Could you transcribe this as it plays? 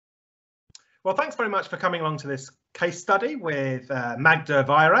Well, thanks very much for coming along to this case study with Magda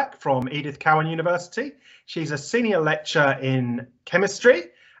Wajrak from Edith Cowan University. She's a senior lecturer in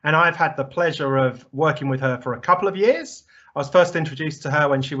chemistry, and I've had the pleasure of working with her for a couple of years. I was first introduced to her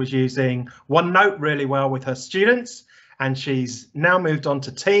when she was using OneNote really well with her students, and she's now moved on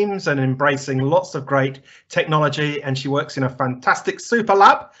to Teams and embracing lots of great technology, and she works in a fantastic super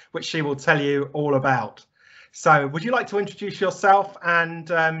lab, which she will tell you all about. So would you like to introduce yourself and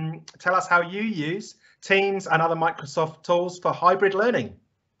tell us how you use Teams and other Microsoft tools for hybrid learning?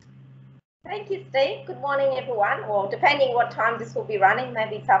 Thank you, Steve. Good morning, everyone. Well, depending what time this will be running,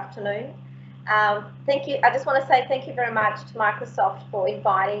 maybe it's afternoon. Thank you. I just want to say thank you very much to Microsoft for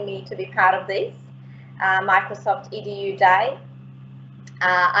inviting me to be part of this Microsoft EDU Day.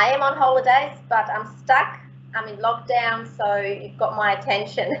 I am on holidays, but I'm stuck. I'm in lockdown, so you've got my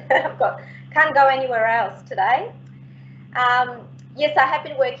attention. Can't go anywhere else today. Yes, I have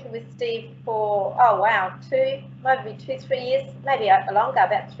been working with Steve for, maybe 2-3 years, maybe longer,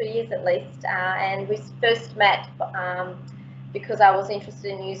 about 3 years at least. And we first met because I was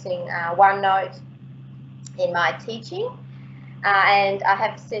interested in using OneNote in my teaching. And I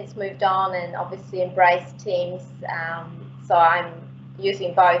have since moved on and obviously embraced Teams. So I'm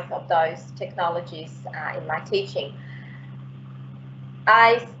using both of those technologies in my teaching.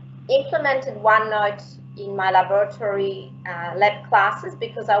 I implemented OneNote in my laboratory lab classes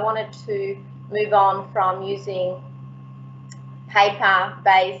because I wanted to move on from using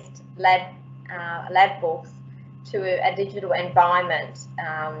paper-based lab books to a digital environment.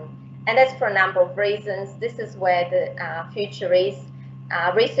 And that's for a number of reasons. This is where the future is.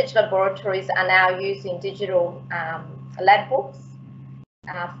 Research laboratories are now using digital lab books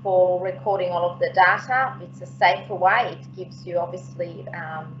for recording all of the data. It's a safer way. It gives you obviously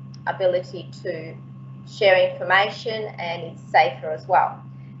ability to share information, and it's safer as well.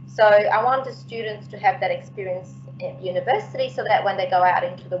 So I want the students to have that experience at university so that when they go out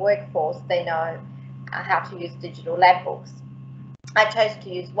into the workforce, they know how to use digital lab books. I chose to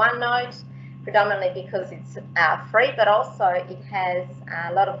use OneNote predominantly because it's free, but also it has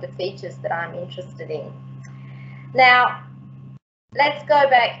a lot of the features that I'm interested in. Now, let's go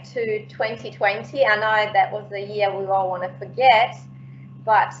back to 2020. I know that was the year we all want to forget,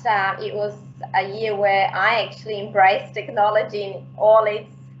 but it was a year where I actually embraced technology in all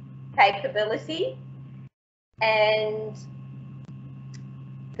its capability. And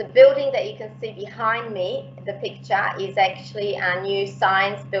the building that you can see behind me, the picture, is actually a new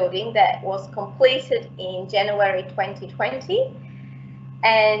science building that was completed in January 2020.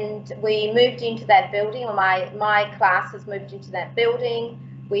 And we moved into that building, or my classes moved into that building.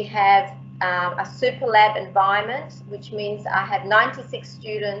 We have a super lab environment, which means I had 96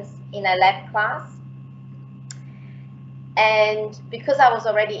 students in a lab class. And because I was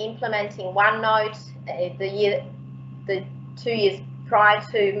already implementing OneNote the 2 years prior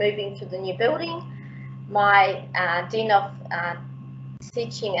to moving to the new building, my Dean of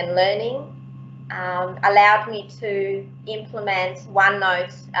Teaching and Learning allowed me to implement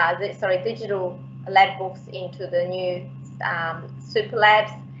OneNote, digital lab books into the new super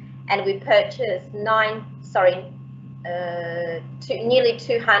labs. And we purchased nearly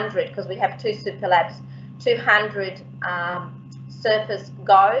 200, because we have 2 super labs, 200 Surface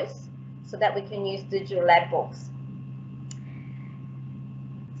Goes, so that we can use digital lab books.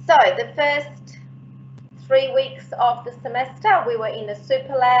 So the first 3 weeks of the semester, we were in the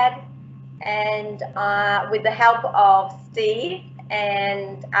super lab, and with the help of Steve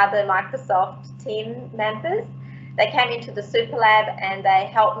and other Microsoft team members, they came into the super lab and they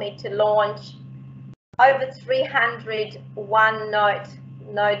helped me to launch over 300 OneNote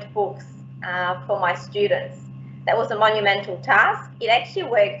notebooks for my students. That was a monumental task. It actually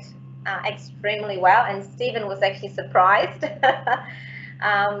worked extremely well, and Stephen was actually surprised.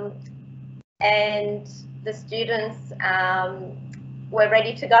 And the students were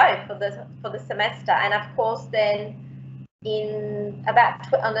ready to go for the semester. And of course, then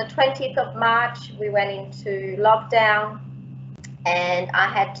on the 20th of March, we went into lockdown, and I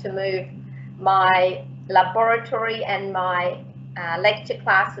had to move my laboratory and my lecture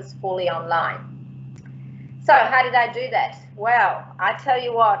classes fully online. So how did I do that? Well, I tell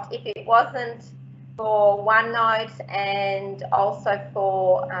you what, if it wasn't for OneNote and also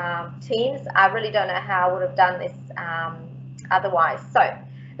for Teams, I really don't know how I would have done this otherwise. So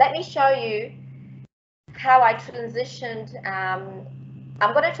let me show you how I transitioned.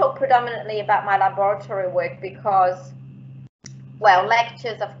 I'm going to talk predominantly about my laboratory work because, well,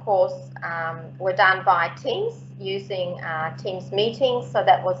 lectures, of course, were done by Teams using Teams meetings, so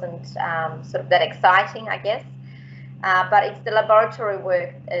that wasn't sort of that exciting, I guess. but it's the laboratory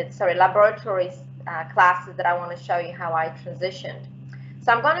work, laboratory classes that I want to show you how I transitioned.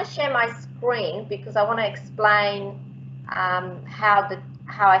 So I'm going to share my screen because I want to explain how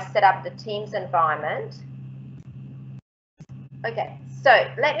I set up the Teams environment. Okay, so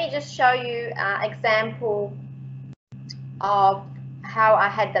let me just show you an example of how I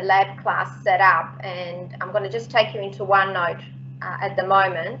had the lab class set up, and I'm going to just take you into OneNote at the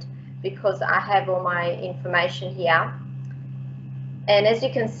moment because I have all my information here. And as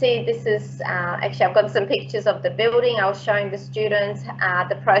you can see, this is actually I've got some pictures of the building. I was showing the students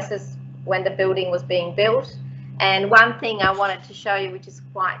the process when the building was being built. And one thing I wanted to show you, which is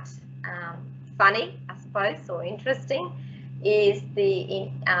quite funny, I suppose, or interesting, is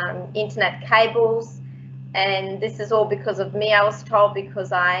the internet cables. And this is all because of me, I was told,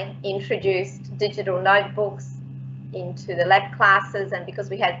 because I introduced digital notebooks into the lab classes, and because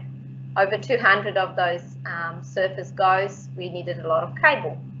we had over 200 of those Surface Go's, we needed a lot of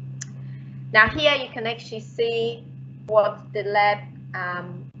cable. Now here you can actually see what the lab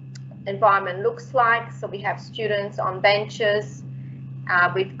environment looks like. So we have students on benches.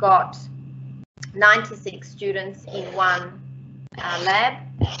 We've got 96 students in one lab.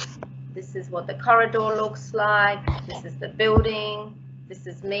 This is what the corridor looks like. This is the building. This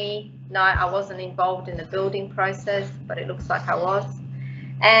is me. No, I wasn't involved in the building process, but it looks like I was.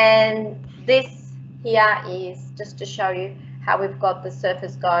 And this here is just to show you how we've got the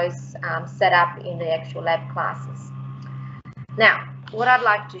Surface Go's set up in the actual lab classes. Now, what I'd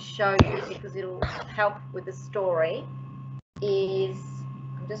like to show you, because it'll help with the story, is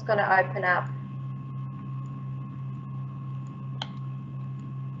I'm just going to open up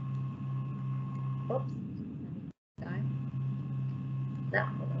oops. No,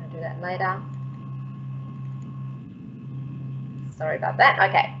 we're going to do that later. Sorry about that.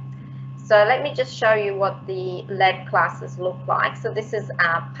 Okay, so let me just show you what the lab classes look like. So this is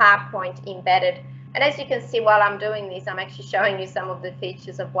PowerPoint embedded, and as you can see, while I'm doing this, I'm actually showing you some of the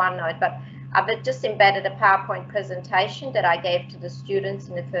features of OneNote, but I've just embedded a PowerPoint presentation that I gave to the students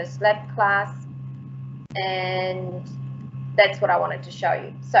in the first lab class, and that's what I wanted to show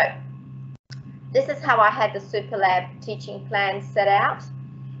you. So this is how I had the SuperLab teaching plan set out.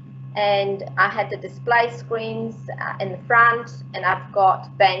 And I had the display screens in the front, and I've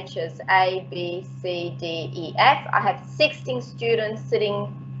got benches A, B, C, D, E, F. I have 16 students sitting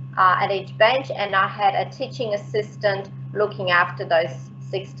at each bench, and I had a teaching assistant looking after those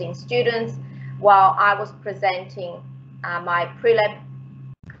 16 students while I was presenting my pre-lab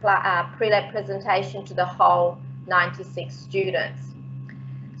presentation to the whole 96 students.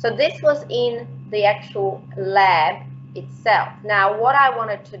 So this was in the actual lab itself. Now, what I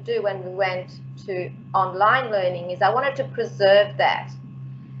wanted to do when we went to online learning is I wanted to preserve that.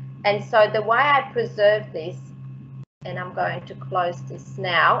 And so the way I preserve this, and I'm going to close this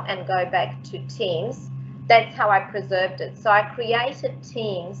now and go back to Teams, that's how I preserved it. So I created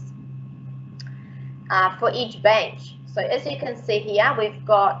teams for each bench. So as you can see here, we've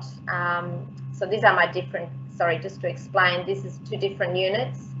got, so these are my different, sorry, just to explain, this is 2 different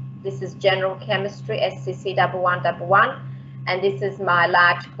units. This is general chemistry, SCC 1111, and this is my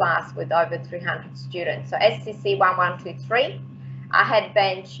large class with over 300 students. So SCC 1123, I had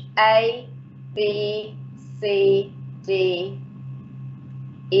bench A, B, C, D,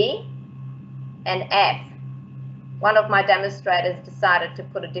 E, and F. One of my demonstrators decided to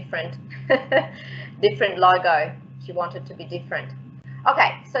put a different, different logo. She wanted to be different.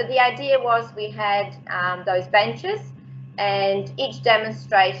 Okay, so the idea was we had those benches, and each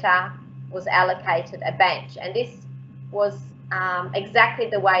demonstrator was allocated a bench, and this was exactly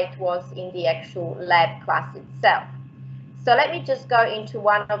the way it was in the actual lab class itself. So let me just go into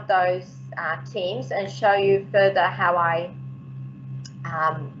one of those teams and show you further how I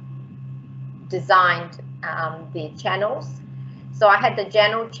designed the channels. So I had the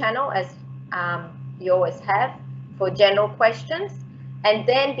general channel, as you always have, for general questions, and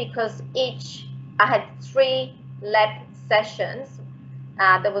then because I had 3 lab sessions,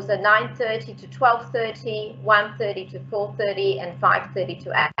 there was a 9:30 to 12:30, 1:30 to 4:30, and 5:30 to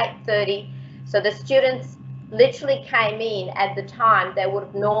 8:30. So the students literally came in at the time they would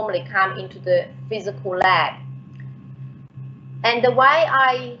have normally come into the physical lab. And the way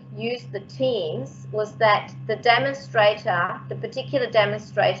I used the teams was that the demonstrator, the particular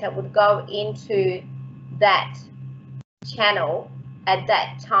demonstrator, would go into that channel at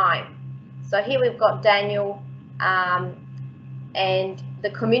that time. So here we've got Daniel, and the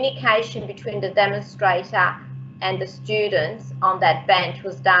communication between the demonstrator and the students on that bench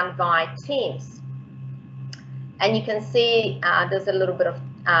was done via Teams. And you can see there's a little bit of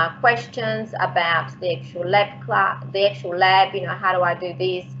questions about the actual lab, you know, how do I do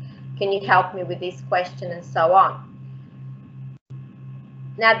this? Can you help me with this question, and so on.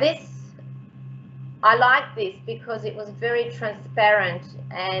 Now I like this because it was very transparent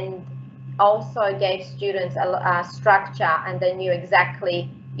and also gave students a structure, and they knew exactly,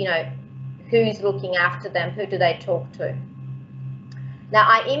 you know, who's looking after them, who do they talk to. Now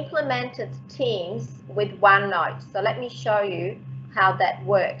I implemented Teams with OneNote, so let me show you how that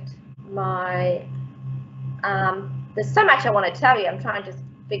worked. There's so much I want to tell you. I'm trying to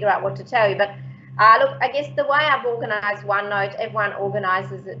figure out what to tell you, but look, I guess the way I've organized OneNote, everyone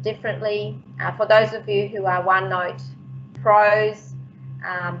organizes it differently. For those of you who are OneNote pros,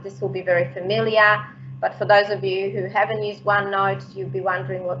 this will be very familiar, but for those of you who haven't used OneNote, you'll be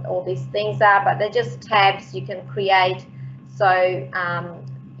wondering what all these things are, but they're just tabs you can create. So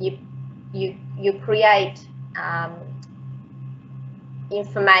you create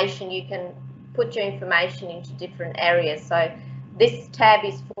information, you can put your information into different areas. So this tab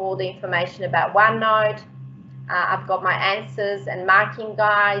is for the information about OneNote. I've got my answers and marking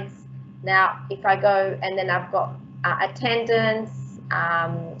guides. Now if I go, and then I've got attendance,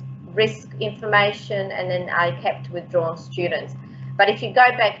 risk information, and then I kept withdrawn students. But if you go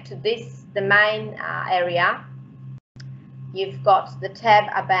back to this, the main area, you've got the tab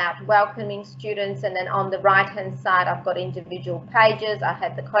about welcoming students, and then on the right hand side I've got individual pages. I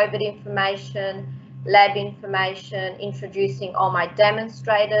had the COVID information, lab information, introducing all my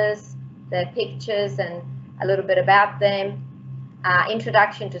demonstrators, their pictures and a little bit about them,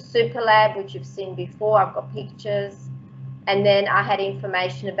 introduction to SuperLab, which you've seen before. I've got pictures, and then I had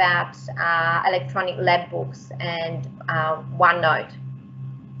information about electronic lab books and OneNote.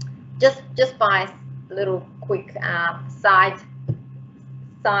 Just by little quick side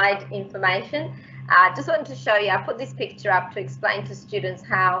information. Just wanted to show you, I put this picture up to explain to students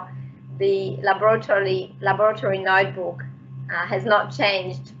how the laboratory notebook has not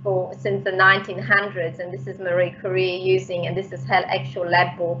changed since the 1900s, and this is Marie Curie using, and this is her actual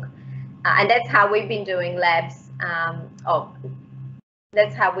lab book, and that's how we've been doing labs.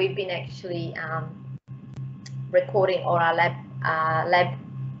 That's how we've been actually recording all our lab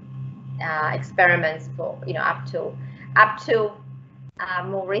experiments for, you know, up till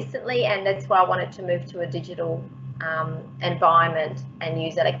more recently, and that's why I wanted to move to a digital environment and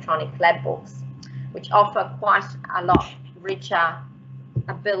use electronic lab books, which offer quite a lot richer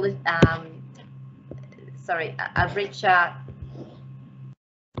ability, a richer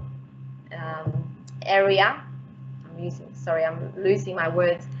area. I'm losing my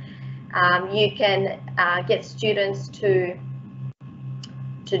words. You can get students to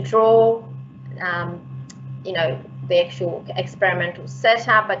draw, you know, the actual experimental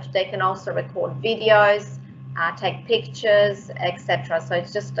setup, but they can also record videos, take pictures, etc. So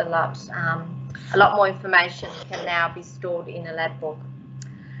it's just a lot more information can now be stored in a lab book.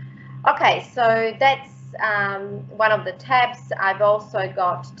 Okay, so that's one of the tabs. I've also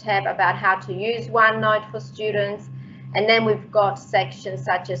got a tab about how to use OneNote for students. And then we've got sections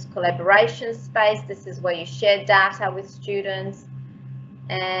such as collaboration space. This is where you share data with students.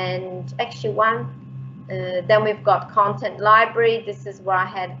 And actually then we've got content library. This is where I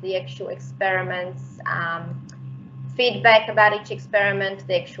had the actual experiments, feedback about each experiment,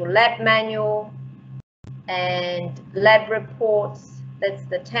 the actual lab manual, and lab reports. That's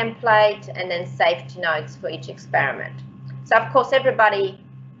the template, and then safety notes for each experiment. So of course everybody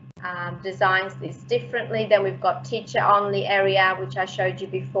designs this differently. Then we've got teacher only area, which I showed you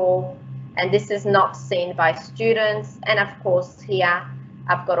before, and this is not seen by students. And of course here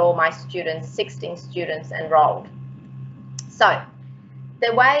I've got all my students, 16 students enrolled. So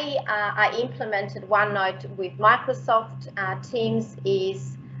the way I implemented OneNote with Microsoft Teams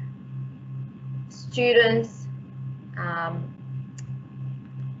is students,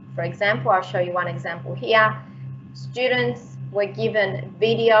 for example, I'll show you one example here. Students were given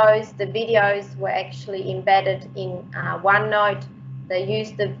videos. The videos were actually embedded in OneNote.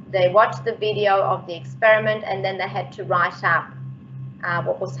 They watched the video of the experiment, and then they had to write up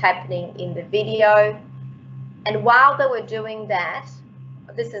what was happening in the video. And while they were doing that,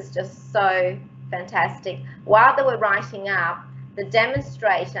 this is just so fantastic. While they were writing up, the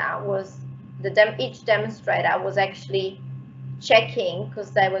demonstrator was each demonstrator was actually checking,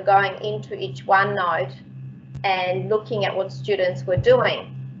 because they were going into each OneNote and looking at what students were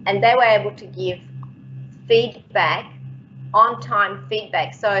doing, and they were able to give feedback, on-time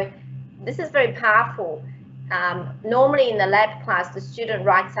feedback. So this is very powerful. Normally in the lab class, the student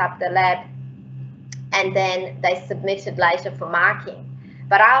writes up the lab and then they submit it later for marking.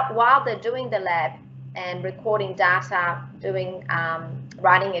 But while they're doing the lab, and recording data, doing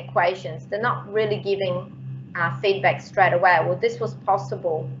writing equations. They're not really giving feedback straight away. Well, this was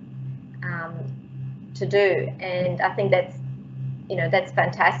possible to do, and I think that's, you know, that's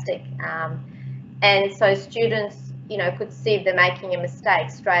fantastic. And so students, you know, could see if they're making a mistake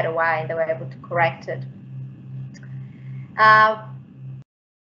straight away, and they were able to correct it.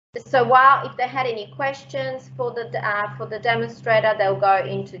 So while if they had any questions for the demonstrator, they'll go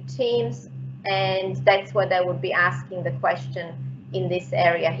into Teams, and that's where they would be asking the question in this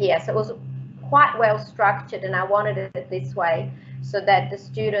area here. So it was quite well structured, and I wanted it this way so that the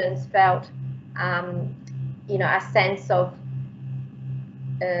students felt, you know, a sense of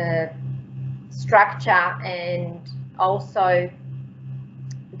structure, and also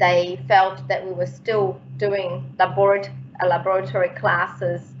they felt that we were still doing laboratory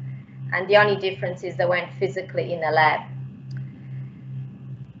classes, and the only difference is they weren't physically in the lab.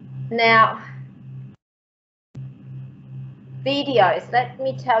 Now, videos, let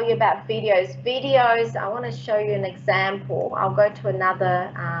me tell you about videos. Videos, I want to show you an example. I'll go to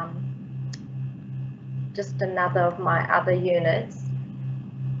another, just another of my other units.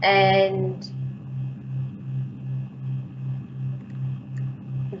 And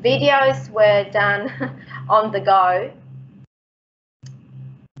videos were done on the go.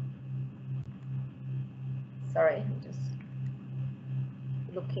 Sorry, I'm just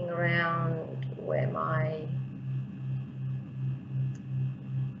looking around where my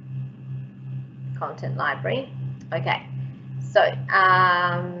content library. Okay, so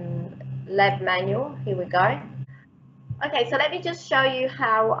lab manual, here we go. Okay, so let me just show you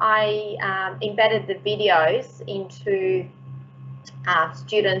how I embedded the videos into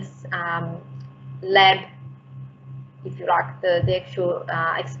students' lab, if you like, the actual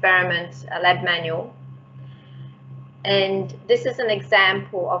experiment lab manual. And this is an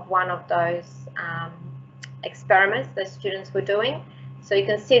example of one of those experiments the students were doing. So you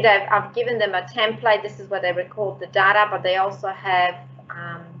can see that I've given them a template. This is where they record the data, but they also have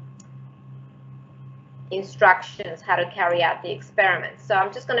instructions how to carry out the experiment. So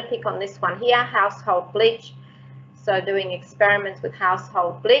I'm just going to pick on this one here, household bleach. So doing experiments with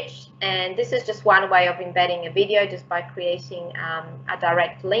household bleach, and this is just one way of embedding a video, just by creating a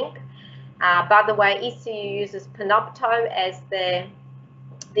direct link. By the way, ECU uses Panopto as their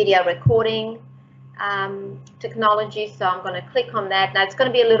video recording technology, so I'm going to click on that. Now it's going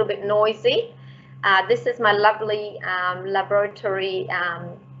to be a little bit noisy. This is my lovely laboratory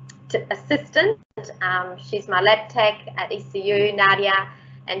assistant. She's my lab tech at ECU, Nadia,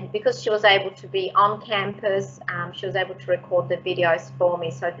 and because she was able to be on campus, she was able to record the videos for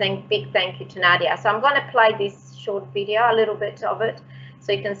me. So big thank you to Nadia. So I'm going to play this short video, a little bit of it,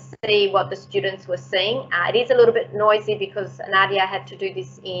 so you can see what the students were seeing. It is a little bit noisy because Nadia had to do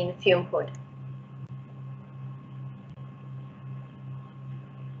this in fume hood.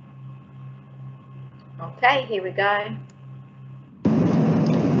 Okay, here we go.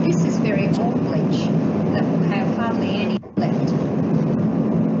 This is very old bleach that will have hardly any left.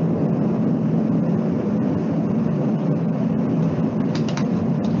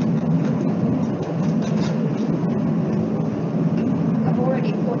 I've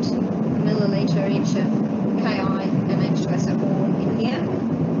already put a milliliter each of Ki and H2SO all in here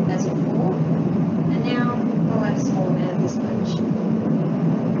as before, and now I'll add a small amount of this bleach.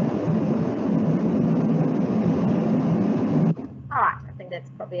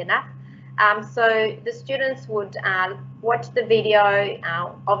 That's probably enough. So the students would watch the video,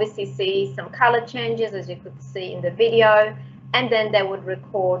 obviously see some color changes as you could see in the video, and then they would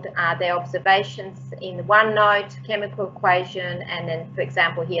record their observations in OneNote, chemical equation, and then, for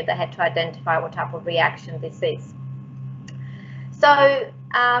example, here they had to identify what type of reaction this is. So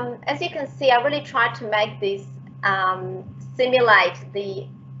as you can see, I really tried to make this simulate the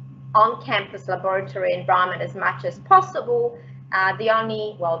on-campus laboratory environment as much as possible.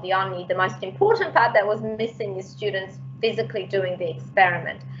 The most important part that was missing is students physically doing the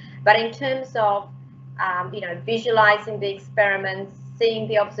experiment. But in terms of, you know, visualizing the experiments, seeing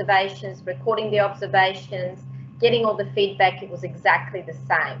the observations, recording the observations, getting all the feedback, it was exactly the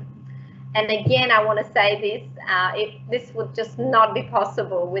same. And again, I want to say this, this would just not be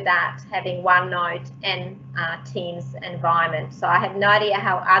possible without having OneNote and Teams environment. So I have no idea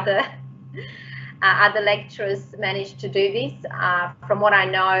how other lecturers managed to do this. From what I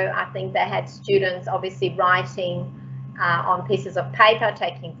know, I think they had students obviously writing on pieces of paper,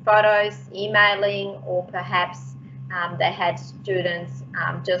 taking photos, emailing, or perhaps they had students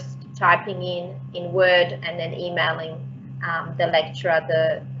just typing in Word and then emailing the lecturer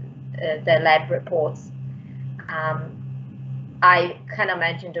the lab reports. I can't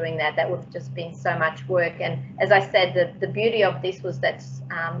imagine doing that. That would have just been so much work. And as I said, the beauty of this was that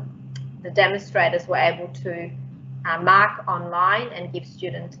the demonstrators were able to mark online and give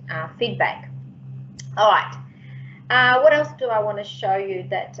student feedback. All right. What else do I want to show you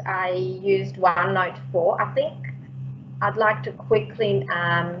that I used OneNote for? I think I'd like to quickly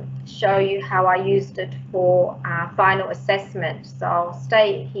show you how I used it for final assessment. So I'll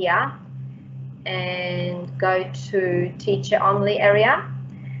stay here and go to teacher only area.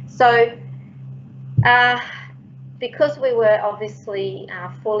 So because we were obviously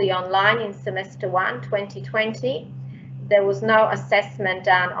fully online in semester 1, 2020, there was no assessment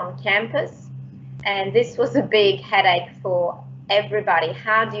done on campus. And this was a big headache for everybody.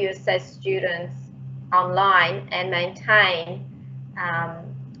 How do you assess students online and maintain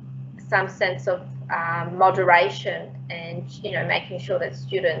some sense of moderation and, you know, making sure that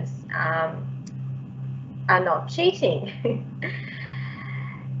students are not cheating?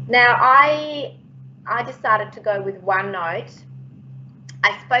 Now, I decided to go with OneNote.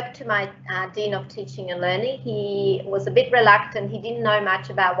 I spoke to my Dean of Teaching and Learning. He was a bit reluctant. He didn't know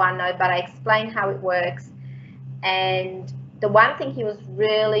much about OneNote, but I explained how it works. And the one thing he was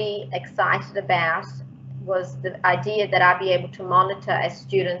really excited about was the idea that I'd be able to monitor as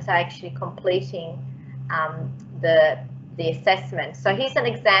students are actually completing the assessment. So here's an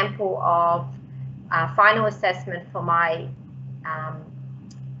example of final assessment for my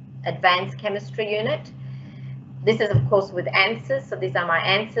advanced chemistry unit. This is, of course, with answers, so these are my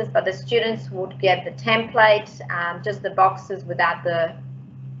answers, but the students would get the template, just the boxes without the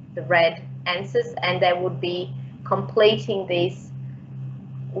red answers, and they would be completing these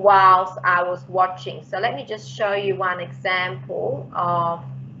whilst I was watching. So let me just show you one example of,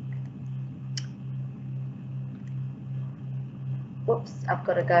 whoops, I've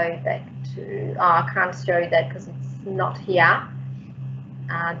got to go back to, I can't show you that because it's not here.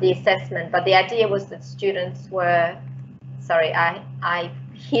 The assessment, but the idea was that students were, sorry, I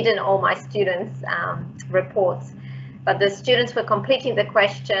hidden all my students' reports, but the students were completing the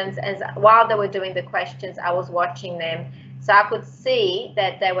questions, and while they were doing the questions, I was watching them. So I could see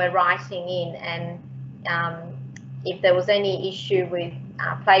that they were writing in, and if there was any issue with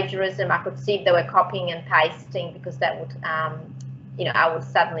plagiarism, I could see if they were copying and pasting, because that would, you know, I would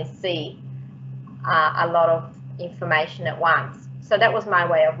suddenly see a lot of information at once. So that was my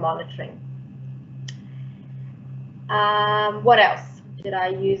way of monitoring. What else did I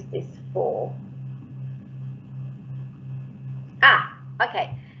use this for?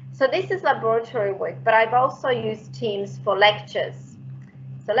 Okay. So this is laboratory work, but I've also used Teams for lectures.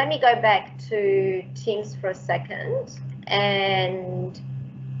 So let me go back to Teams for a second and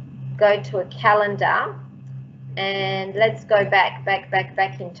go to a calendar, and let's go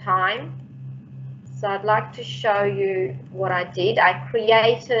back in time. So I'd like to show you what I did. I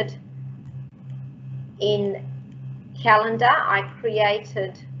created in calendar, I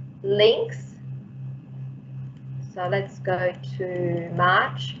created links. So let's go to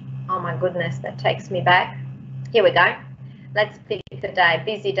March. Oh my goodness, that takes me back. Here we go. Let's pick a day,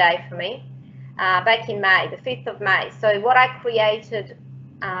 busy day for me. Back in May, the 5th of May. So what I created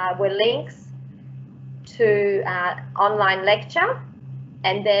were links to online lecture,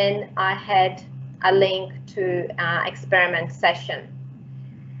 and then I had a link to experiment session.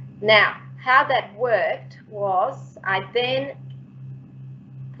 Now, how that worked was I then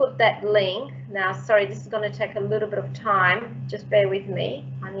put that link. Now, sorry, this is going to take a little bit of time. Just bear with me.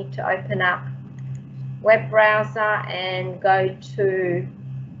 I need to open up web browser and go to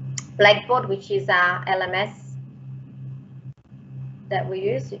Blackboard, which is our LMS that we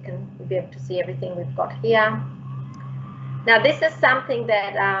use. You'll be able to see everything we've got here. Now, this is something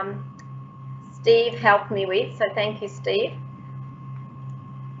that Steve helped me with, so thank you, Steve.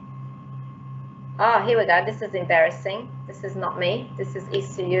 Oh, here we go. This is embarrassing. This is not me. This is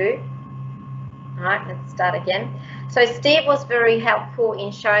ECU. All right, let's start again. So Steve was very helpful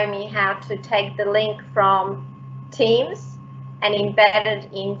in showing me how to take the link from Teams and embed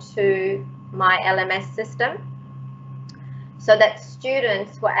it into my LMS system, so that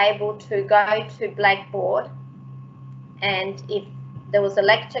students were able to go to Blackboard, and if there was a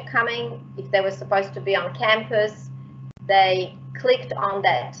lecture coming, if they were supposed to be on campus, they clicked on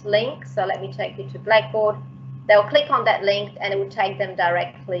that link. So let me take you to Blackboard. They'll click on that link and it would take them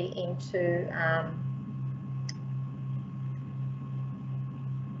directly into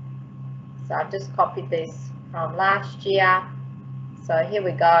so I've just copied this from last year. So here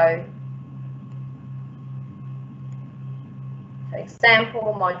we go. For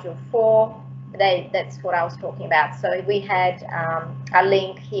example, module 4. That's what I was talking about. So we had a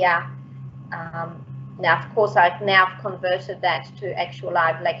link here Now, of course, I've now converted that to actual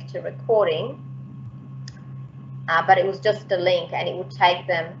live lecture recording, but it was just a link and it would take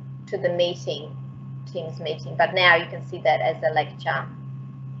them to the meeting, Teams meeting. But now you can see that as a lecture.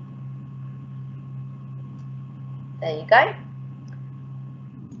 There you go.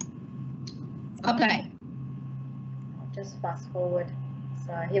 Okay. I'll just fast forward.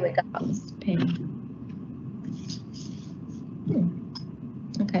 So here we go.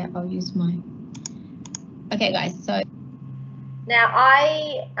 Okay, I'll use my. Okay, guys. So now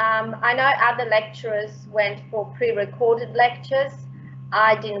I know other lecturers went for pre-recorded lectures.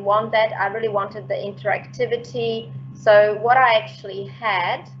 I didn't want that. I really wanted the interactivity. So what I actually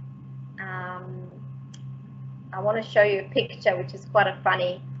had, I want to show you a picture, which is quite a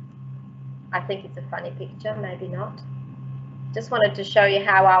funny. I think it's a funny picture, maybe not. Just wanted to show you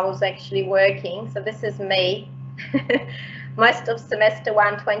how I was actually working. So this is me. Most of semester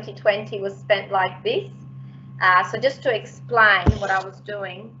 1 2020 was spent like this. So just to explain what I was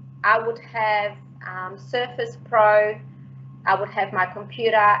doing, I would have Surface Pro, I would have my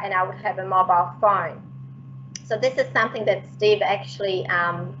computer, and I would have a mobile phone. So this is something that Steve actually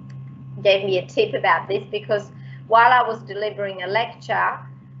gave me a tip about this, because while I was delivering a lecture,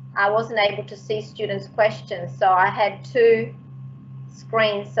 I wasn't able to see students' questions. So I had 2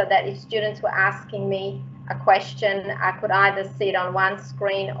 screens so that if students were asking me a question, I could either see it on one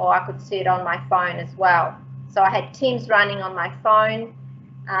screen or I could see it on my phone as well. So I had Teams running on my phone.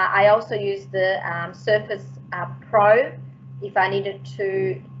 I also used the Surface Pro if I needed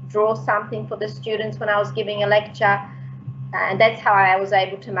to draw something for the students when I was giving a lecture. And that's how I was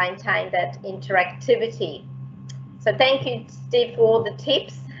able to maintain that interactivity. So thank you, Steve, for all the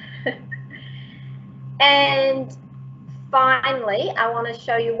tips. And finally, I want to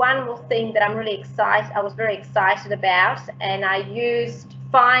show you one more thing that I'm really excited. I was very excited about, and I used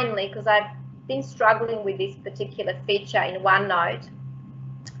finally, because I've been struggling with this particular feature in OneNote.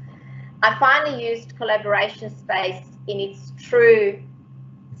 I finally used collaboration space in its true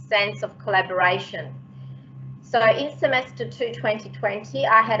sense of collaboration. So in semester 2 2020,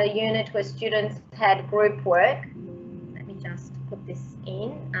 I had a unit where students had group work. Let me just put this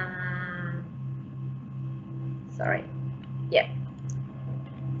in. Sorry. Yep.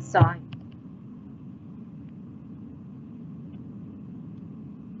 So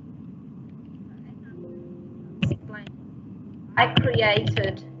I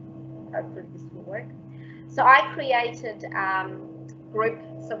created, hopefully this will work. So I created group,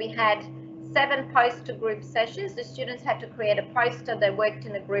 so we had 7 poster group sessions. The students had to create a poster. They worked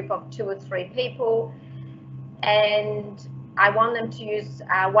in a group of 2 or 3 people, and I want them to use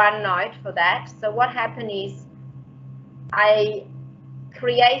OneNote for that. So what happened is I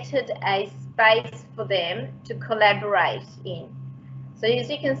created a space for them to collaborate in. So as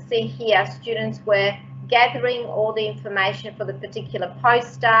you can see here, students were gathering all the information for the particular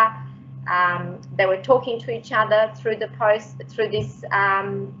poster. They were talking to each other through the post, through this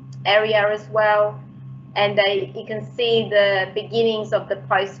area as well. And you can see the beginnings of the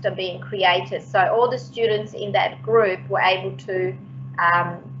poster being created. So all the students in that group were able to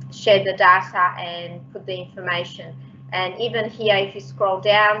share the data and put the information. And even here, if you scroll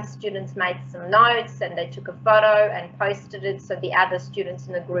down, students made some notes and they took a photo and posted it so the other students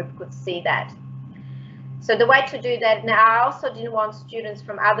in the group could see that. So the way to do that, now I also didn't want students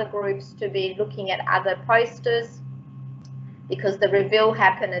from other groups to be looking at other posters because the reveal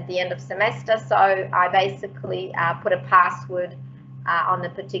happened at the end of semester. So I basically put a password on the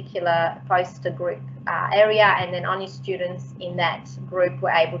particular poster group area, and then only students in that group were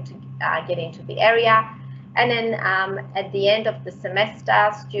able to get into the area. And then at the end of the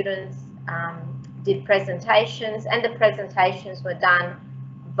semester, students did presentations, and the presentations were done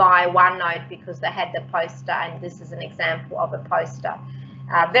via OneNote because they had the poster, and this is an example of a poster.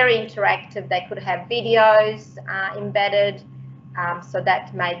 Very interactive. They could have videos embedded, so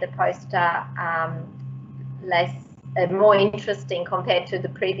that made the poster more interesting compared to the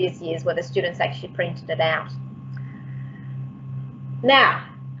previous years where the students actually printed it out. Now,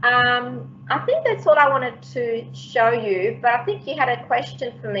 I think that's all I wanted to show you, but I think you had a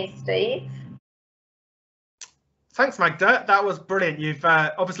question for me, Steve. Thanks, Magda. That was brilliant. You've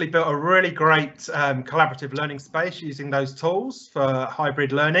obviously built a really great collaborative learning space using those tools for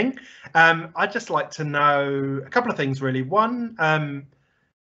hybrid learning. I'd just like to know a couple of things, really. One,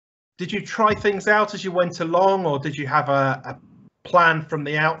 did you try things out as you went along, or did you have a plan from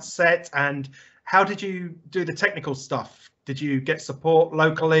the outset? And how did you do the technical stuff? Did you get support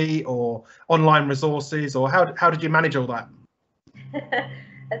locally or online resources, or how did you manage all that?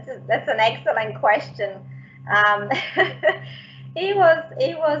 That's an excellent question. it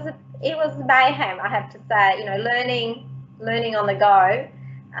was mayhem, I have to say. You know, learning on the go.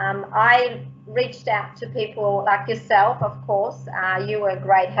 I reached out to people like yourself, of course. You were a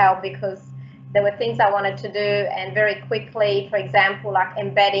great help because there were things I wanted to do, and very quickly, for example, like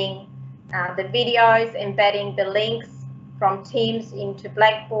embedding the videos, embedding the links from Teams into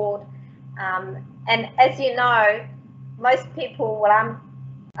Blackboard. And as you know, most people, well,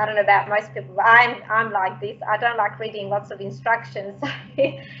 I don't know about most people, but I'm like this. I don't like reading lots of instructions. So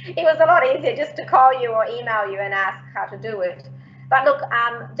it was a lot easier just to call you or email you and ask how to do it. But look,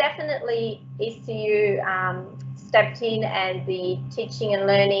 definitely ECU stepped in, and the teaching and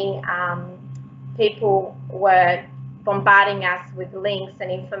learning people were bombarding us with links and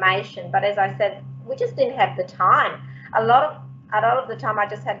information. But as I said, we just didn't have the time. A lot of the time I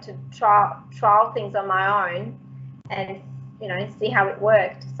just had to trial things on my own and, you know, see how it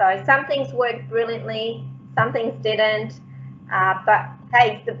worked. So some things worked brilliantly, some things didn't. But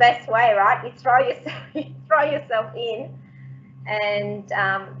hey, it's the best way, right? You throw yourself in, and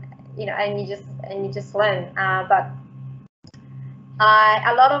you know, and you just learn. But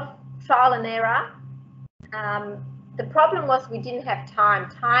a lot of trial and error. The problem was we didn't have time.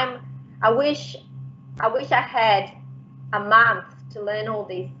 I wish I had a month to learn all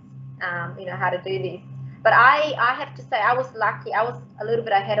these, you know, how to do this. But I have to say I was lucky. I was a little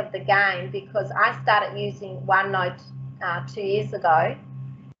bit ahead of the game because I started using OneNote 2 years ago,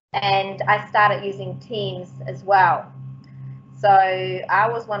 and I started using Teams as well. So I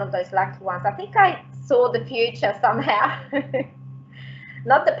was one of those lucky ones. I think I saw the future somehow.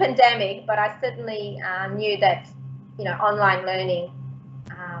 Not the pandemic, but I certainly knew that, you know, online learning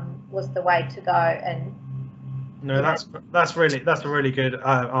was the way to go. And no, that's a really good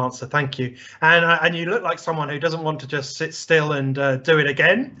answer. Thank you. And you look like someone who doesn't want to just sit still and do it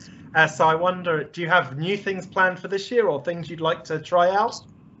again. So I wonder, do you have new things planned for this year, or things you'd like to try out?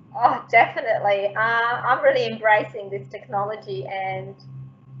 Oh, definitely. I'm really embracing this technology, and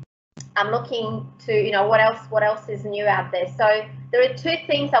I'm looking to, you know, what else is new out there. So there are two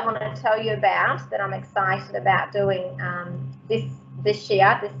things I want to tell you about that I'm excited about doing this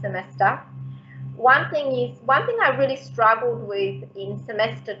year, this semester. One thing I really struggled with in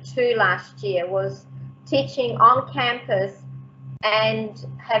semester 2 last year was teaching on campus and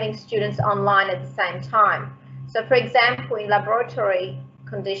having students online at the same time. So for example, in laboratory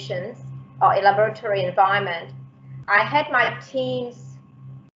conditions or a laboratory environment, I had my teams,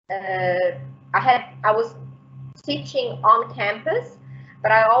 I was teaching on campus,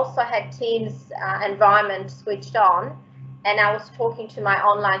 but I also had Teams environment switched on, and I was talking to my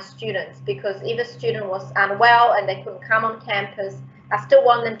online students, because if a student was unwell and they couldn't come on campus, I still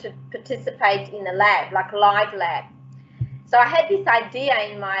want them to participate in the lab, like live lab. So I had this idea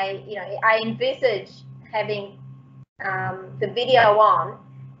in my, you know, I envisage having the video on,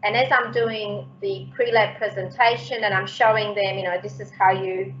 and as I'm doing the pre-lab presentation and I'm showing them, you know, this is how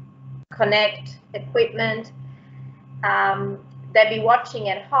you connect equipment, they'd be watching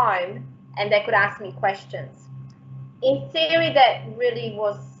at home and they could ask me questions. In theory,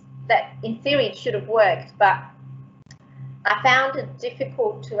 in theory it should have worked, but I found it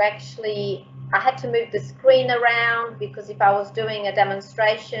difficult to actually, I had to move the screen around, because if I was doing a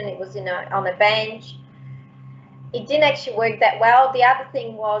demonstration, it was on a bench. It didn't actually work that well. The other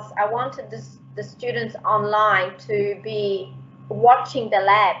thing was I wanted the students online to be watching the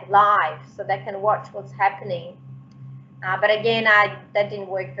lab live, so they can watch what's happening. But again, that didn't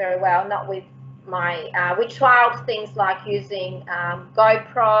work very well, not with my, we tried things like using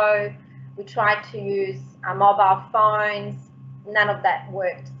GoPro, we tried to use mobile phones, none of that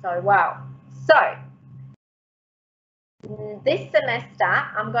worked so well. So this semester,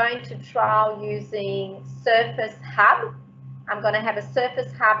 I'm going to trial using Surface Hub. I'm going to have a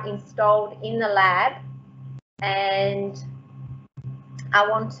Surface Hub installed in the lab, and I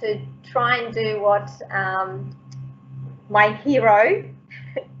want to try and do what my hero,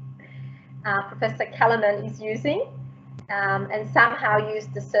 Professor Kellerman, is using, and somehow use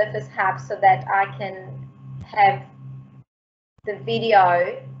the Surface Hub so that I can have the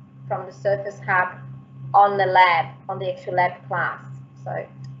video from the Surface Hub on the lab, on the actual lab class. So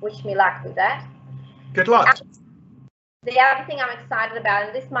wish me luck with that. Good luck. The other thing I'm excited about,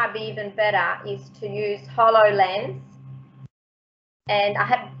 and this might be even better, is to use HoloLens. And I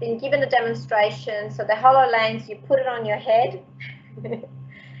have been given a demonstration. So the HoloLens, you put it on your head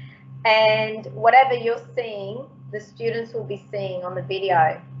and whatever you're seeing, the students will be seeing on the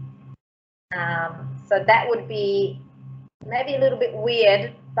video. So that would be maybe a little bit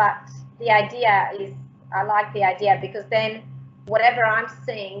weird, but the idea is, I like the idea, because then whatever I'm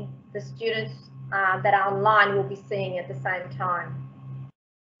seeing, the students that are online will be seeing at the same time.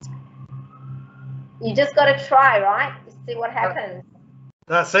 You just got to try, right? See what happens.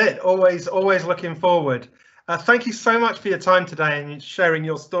 That's it. Always looking forward. Thank you so much for your time today and sharing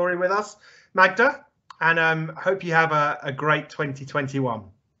your story with us, Magda, and hope you have a great 2021.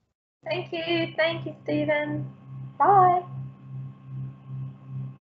 Thank you, Stephen. Bye.